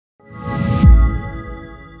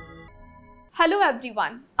Hello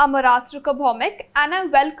everyone, I'm Aratrika Bhomik and I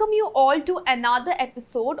welcome you all to another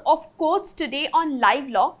episode of Courts Today on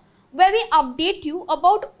LiveLaw, where we update you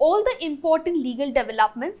about all the important legal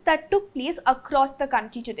developments that took place across the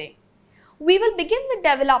country today. We will begin with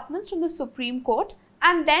developments from the Supreme Court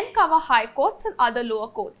and then cover High Courts and other lower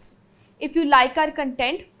courts. If you like our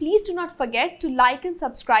content, please do not forget to like and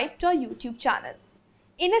subscribe to our YouTube channel.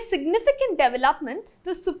 In a significant development,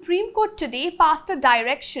 the Supreme Court today passed a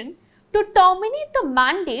direction to terminate the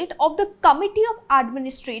mandate of the Committee of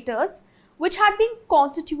Administrators, which had been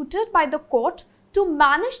constituted by the court to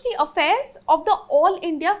manage the affairs of the All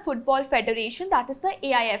India Football Federation, that is the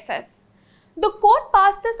AIFF. The court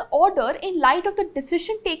passed this order in light of the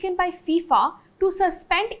decision taken by FIFA to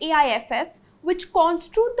suspend AIFF, which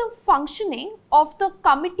construed the functioning of the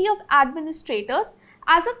Committee of Administrators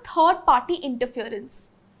as a third-party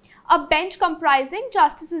interference. A bench comprising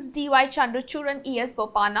Justices D.Y. Chandrachud and E.S.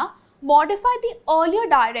 Bopanna modified the earlier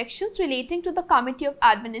directions relating to the Committee of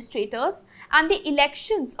Administrators and the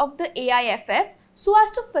elections of the AIFF so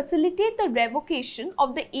as to facilitate the revocation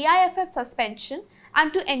of the AIFF suspension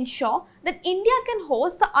and to ensure that India can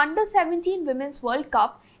host the Under-17 Women's World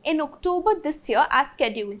Cup in October this year as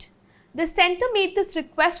scheduled. The centre made this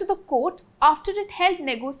request to the court after it held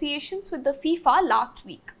negotiations with the FIFA last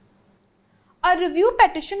week. A review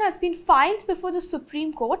petition has been filed before the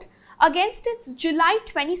Supreme Court against its July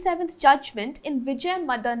 27th judgment in Vijay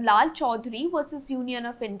Madan Lal Chaudhary vs Union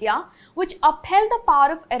of India, which upheld the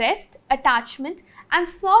power of arrest, attachment and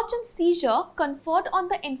search and seizure conferred on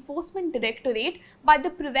the Enforcement Directorate by the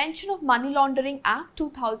Prevention of Money Laundering Act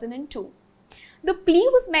 2002. The plea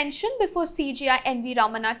was mentioned before CJI N.V.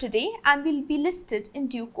 Ramana today and will be listed in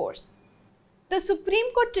due course. The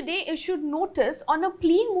Supreme Court today issued notice on a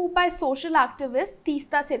plea moved by social activist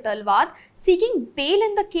Teesta Setalvad seeking bail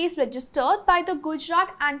in the case registered by the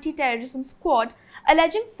Gujarat Anti-Terrorism Squad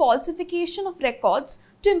alleging falsification of records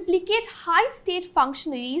to implicate high state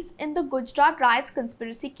functionaries in the Gujarat riots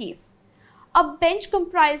conspiracy case. A bench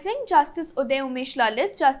comprising Justice Uday Umesh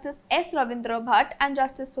Lalit, Justice S. Ravindra Bhatt and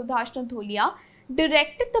Justice Sudhashna Dhulia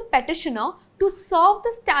directed the petitioner to serve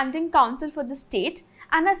the standing counsel for the state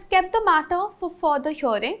and has kept the matter for further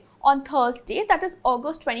hearing on Thursday, that is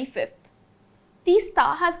August 25th.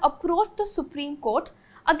 Teesta has approached the Supreme Court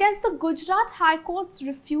against the Gujarat High Court's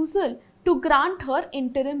refusal to grant her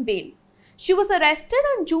interim bail. She was arrested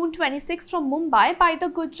on June 26 from Mumbai by the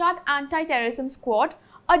Gujarat Anti-Terrorism Squad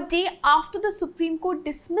a day after the Supreme Court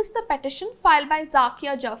dismissed the petition filed by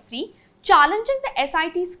Zakia Jafri challenging the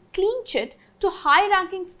SIT's clean chit to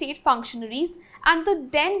high-ranking state functionaries and the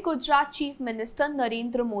then Gujarat Chief Minister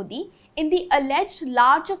Narendra Modi in the alleged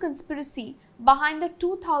larger conspiracy behind the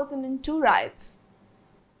 2002 riots.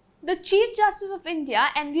 The Chief Justice of India,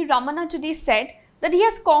 N.V. Ramana, today said that he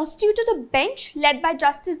has constituted a bench led by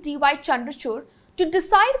Justice D.Y. Chandrachud to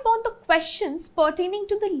decide upon the questions pertaining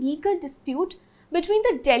to the legal dispute between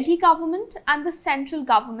the Delhi government and the central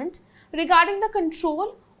government regarding the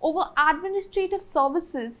control over administrative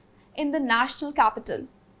services in the national capital.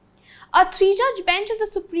 A three-judge bench of the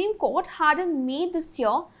Supreme Court had in May this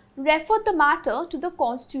year referred the matter to the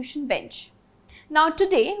Constitution Bench. Now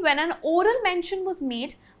today, when an oral mention was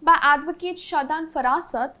made by Advocate Shadan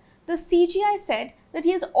Farasat, the CJI said that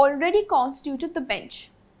he has already constituted the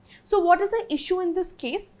bench. So what is the issue in this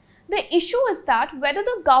case? The issue is that whether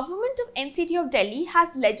the government of NCT of Delhi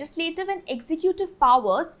has legislative and executive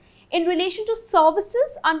powers in relation to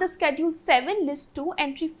services under Schedule 7 List 2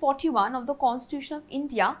 Entry 41 of the Constitution of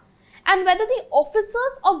India, and whether the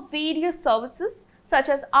officers of various services such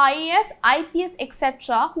as IAS, IPS,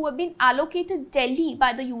 etc. who have been allocated Delhi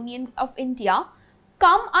by the Union of India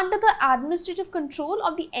come under the administrative control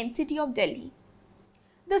of the NCT of Delhi.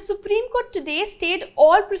 The Supreme Court today stayed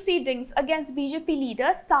all proceedings against BJP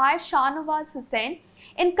leader Syed Shahnawaz Hussain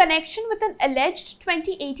in connection with an alleged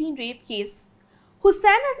 2018 rape case.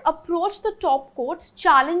 Hussain has approached the top court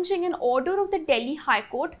challenging an order of the Delhi High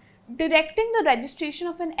Court directing the registration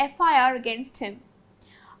of an FIR against him.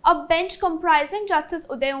 A bench comprising Justice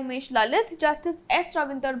Uday Umesh Lalit, Justice S.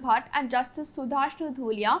 Ravindra Bhatt and Justice Sudhashna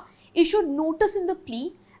Dhulia issued notice in the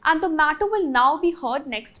plea and the matter will now be heard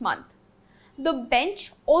next month. The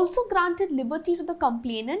bench also granted liberty to the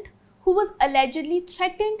complainant who was allegedly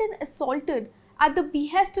threatened and assaulted at the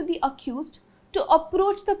behest of the accused to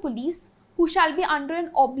approach the police, who shall be under an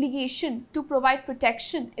obligation to provide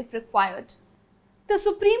protection if required. The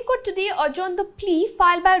Supreme Court today adjourned the plea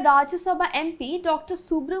filed by Rajya Sabha MP Dr.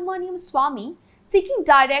 Subramaniam Swamy seeking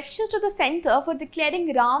directions to the centre for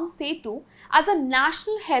declaring Ram Setu as a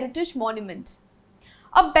National Heritage Monument.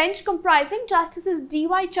 A bench comprising Justices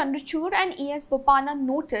D.Y. Chandrachud and E.S. Bopanna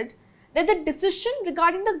noted that the decision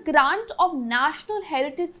regarding the grant of national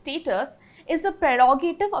heritage status is the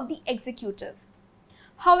prerogative of the executive.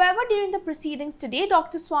 However, during the proceedings today,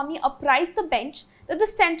 Dr. Swamy apprised the bench that the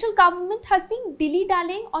central government has been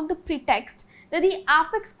dilly-dallying on the pretext that the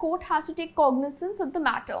apex court has to take cognizance of the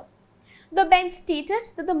matter. The bench stated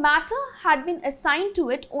that the matter had been assigned to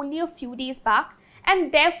it only a few days back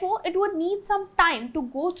and therefore it would need some time to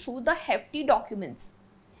go through the hefty documents.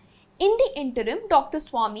 In the interim, Dr.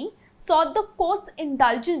 Swamy sought the court's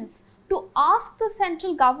indulgence to ask the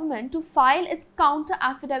central government to file its counter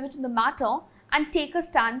affidavit in the matter and take a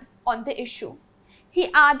stand on the issue. He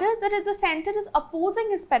added that if the centre is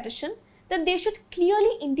opposing his petition, then they should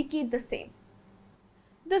clearly indicate the same.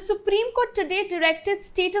 The Supreme Court today directed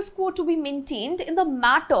status quo to be maintained in the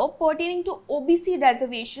matter pertaining to OBC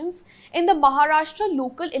reservations in the Maharashtra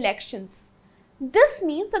local elections. This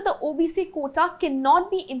means that the OBC quota cannot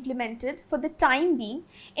be implemented for the time being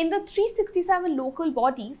in the 367 local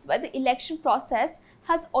bodies where the election process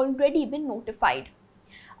has already been notified.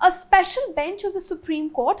 A special bench of the Supreme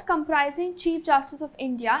Court comprising Chief Justice of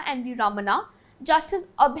India N.V. Ramana, Justice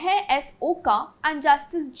Abhay S. Oka and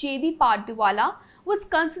Justice J.B. Pardiwala was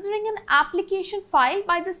considering an application filed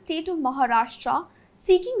by the state of Maharashtra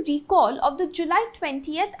seeking recall of the July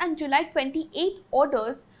 20th and July 28th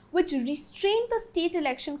orders which restrained the State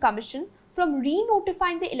Election Commission from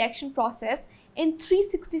re-notifying the election process in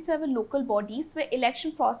 367 local bodies where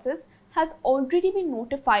election process has already been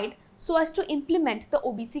notified so as to implement the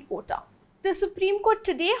OBC quota. The Supreme Court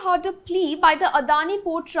today heard a plea by the Adani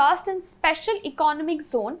Port Trust and Special Economic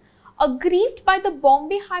Zone aggrieved by the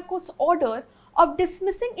Bombay High Court's order of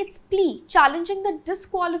dismissing its plea challenging the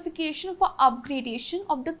disqualification for upgradation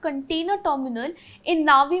of the container terminal in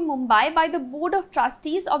Navi Mumbai by the Board of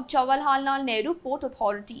Trustees of Jawaharlal Nehru Port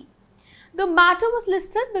Authority. The matter was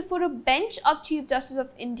listed before a bench of Chief Justice of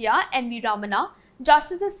India N.V. Ramana,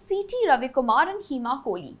 Justices C.T. Ravikumar and Hema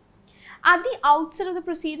Kohli. At the outset of the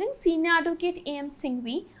proceedings, Senior Advocate A.M.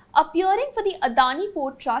 Singhvi, appearing for the Adani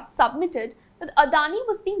Port Trust, submitted that Adani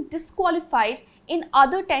was being disqualified in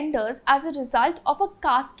other tenders as a result of a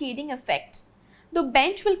cascading effect. The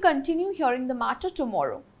bench will continue hearing the matter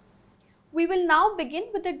tomorrow. We will now begin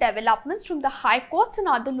with the developments from the High Courts and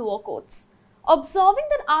other lower courts. Observing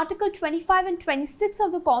that Article 25 and 26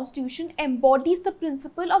 of the Constitution embodies the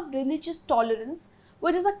principle of religious tolerance,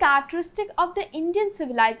 which is a characteristic of the Indian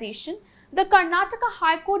civilization, the Karnataka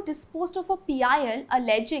High Court disposed of a PIL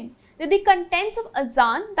alleging that the contents of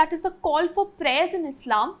Azan, that is the call for prayers in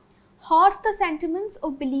Islam, hurt the sentiments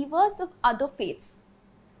of believers of other faiths.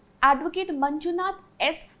 Advocate Manjunath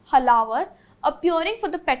S. Halawar, appearing for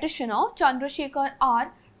the petitioner Chandrasekhar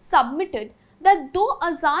R., submitted that though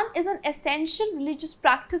Azan is an essential religious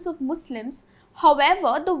practice of Muslims,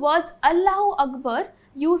 however, the words Allahu Akbar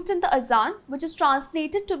used in the Azan, which is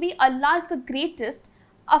translated to be Allah is the greatest,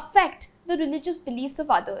 affect the religious beliefs of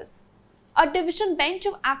others. A division bench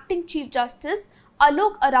of Acting Chief Justice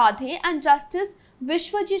Alok Aradhe and Justice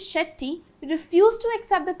Vishwajit Shetty refused to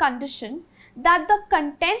accept the condition that the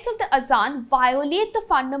contents of the Azan violate the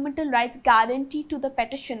fundamental rights guaranteed to the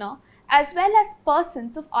petitioner as well as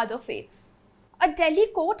persons of other faiths. A Delhi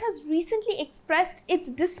court has recently expressed its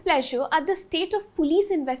displeasure at the state of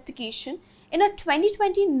police investigation in a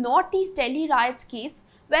 2020 Northeast Delhi riots case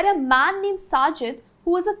where a man named Sajid,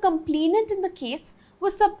 who was a complainant in the case,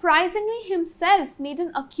 was surprisingly himself made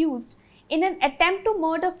an accused in an attempt to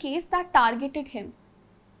murder case that targeted him.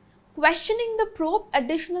 Questioning the probe,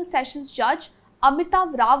 Additional Sessions Judge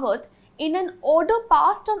Amitav Rawat in an order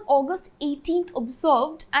passed on August 18th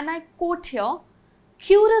observed, and I quote here,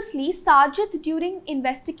 "Curiously, Sajid during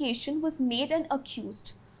investigation was made an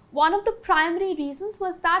accused. One of the primary reasons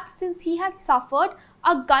was that since he had suffered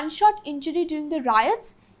a gunshot injury during the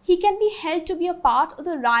riots, he can be held to be a part of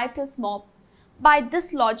the riotous mob. By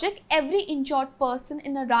this logic, every injured person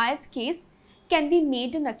in a riots case can be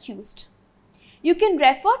made an accused." You can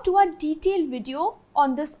refer to our detailed video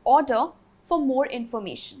on this order for more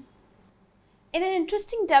information. In an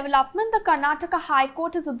interesting development, the Karnataka High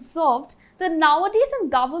Court has observed that nowadays in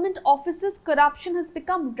government offices corruption has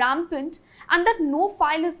become rampant and that no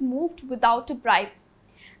file is moved without a bribe.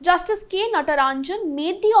 Justice K. Nataranjan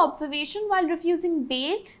made the observation while refusing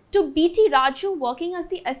bail to B.T. Raju, working as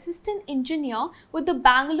the assistant engineer with the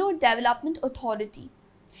Bangalore Development Authority.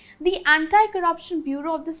 The Anti-Corruption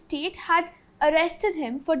Bureau of the state had arrested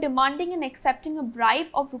him for demanding and accepting a bribe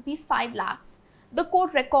of Rs 5 lakhs. The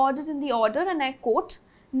court recorded in the order, and I quote,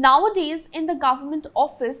 "Nowadays in the government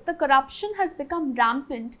office, the corruption has become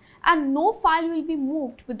rampant and no file will be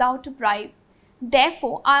moved without a bribe.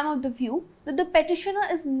 Therefore, I am of the view that the petitioner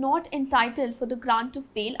is not entitled for the grant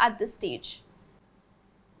of bail at this stage.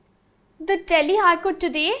 The Delhi High Court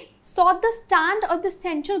today sought the stand of the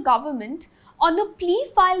central government on a plea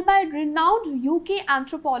filed by renowned UK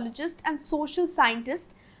anthropologist and social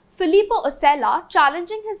scientist Filippo Osella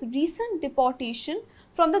challenging his recent deportation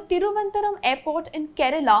from the Thiruvananthapuram airport in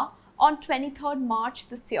Kerala on 23rd March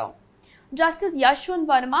this year. Justice Yashwant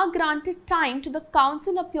Verma granted time to the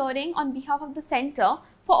counsel appearing on behalf of the centre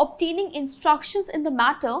for obtaining instructions in the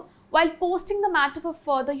matter while posting the matter for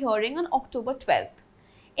further hearing on October 12th.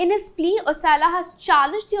 In his plea, Osella has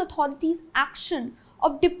challenged the authorities' action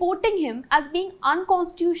of deporting him as being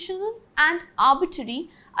unconstitutional and arbitrary,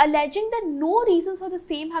 alleging that no reasons for the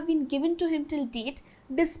same have been given to him till date,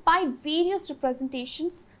 despite various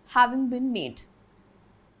representations having been made.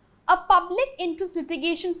 A public interest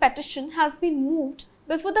litigation petition has been moved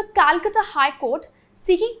before the Calcutta High Court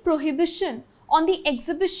seeking prohibition on the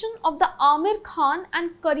exhibition of the Aamir Khan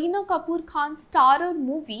and Kareena Kapoor Khan starrer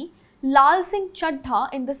movie Lal Singh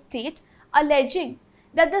Chaddha in the state, alleging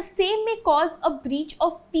that the same may cause a breach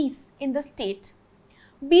of peace in the state.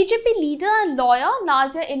 BJP leader and lawyer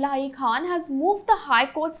Nazir Ilahi Khan has moved the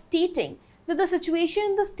High Court stating that the situation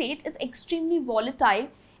in the state is extremely volatile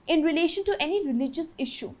in relation to any religious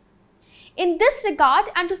issue. In this regard,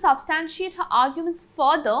 and to substantiate her arguments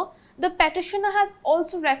further, the petitioner has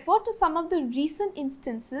also referred to some of the recent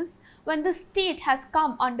instances when the state has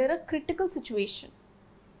come under a critical situation.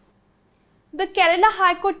 The Kerala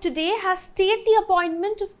High Court today has stayed the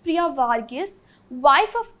appointment of Priya Varghese,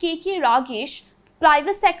 wife of KK Ragesh,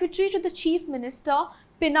 Private Secretary to the Chief Minister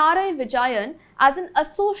Pinarayi Vijayan, as an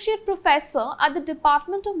associate professor at the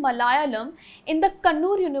Department of Malayalam in the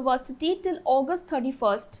Kannur University till August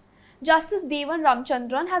 31st. Justice Devan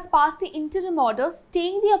Ramchandran has passed the interim order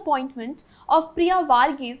staying the appointment of Priya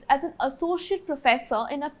Varghese as an associate professor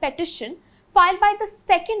in a petition filed by the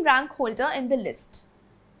second rank holder in the list.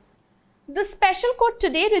 The special court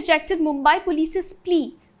today rejected Mumbai Police's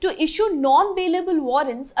plea to issue non-bailable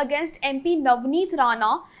warrants against MP Navneet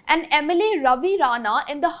Rana and MLA Ravi Rana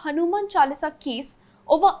in the Hanuman Chalisa case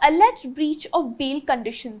over alleged breach of bail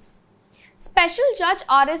conditions. Special Judge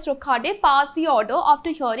R.S. Rokhade passed the order after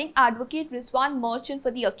hearing Advocate Rizwan Merchant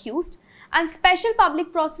for the accused and Special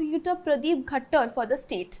Public Prosecutor Pradeep Ghattar for the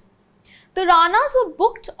state. The Ranas were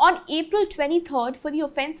booked on April 23rd for the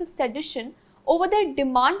offence of sedition over their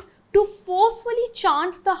demand to forcefully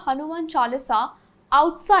chant the Hanuman Chalisa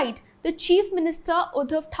outside the Chief Minister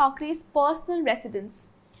Uddhav Thackeray's personal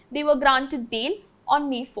residence. They were granted bail on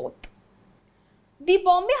May 4th. The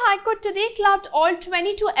Bombay High Court today clubbed all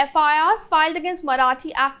 22 FIRs filed against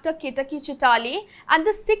Marathi actor Ketaki Chitale and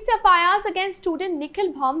the 6 FIRs against student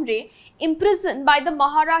Nikhil Bhamre, imprisoned by the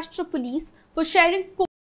Maharashtra police for sharing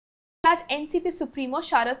at NCP Supremo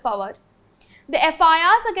Sharad Pawar. The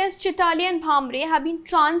FIRs against Chitale and Bhamre have been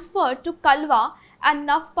transferred to Kalwa and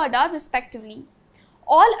Navpada respectively.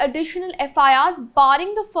 All additional FIRs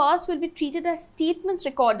barring the first will be treated as statements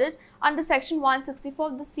recorded under Section 164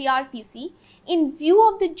 of the CRPC in view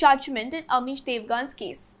of the judgment in Amish Devgan's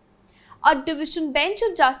case. A division bench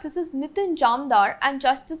of Justices Nitin Jamdar and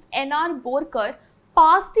Justice N.R. Borkar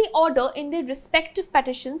passed the order in their respective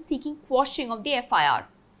petitions seeking quashing of the FIR.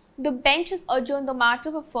 The bench has adjourned the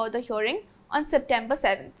matter for further hearing on September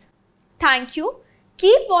 7th. Thank you.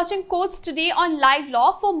 Keep watching Courts Today on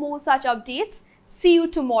LiveLaw for more such updates. See you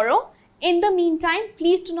tomorrow. In the meantime,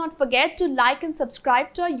 please do not forget to like and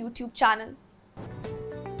subscribe to our YouTube channel.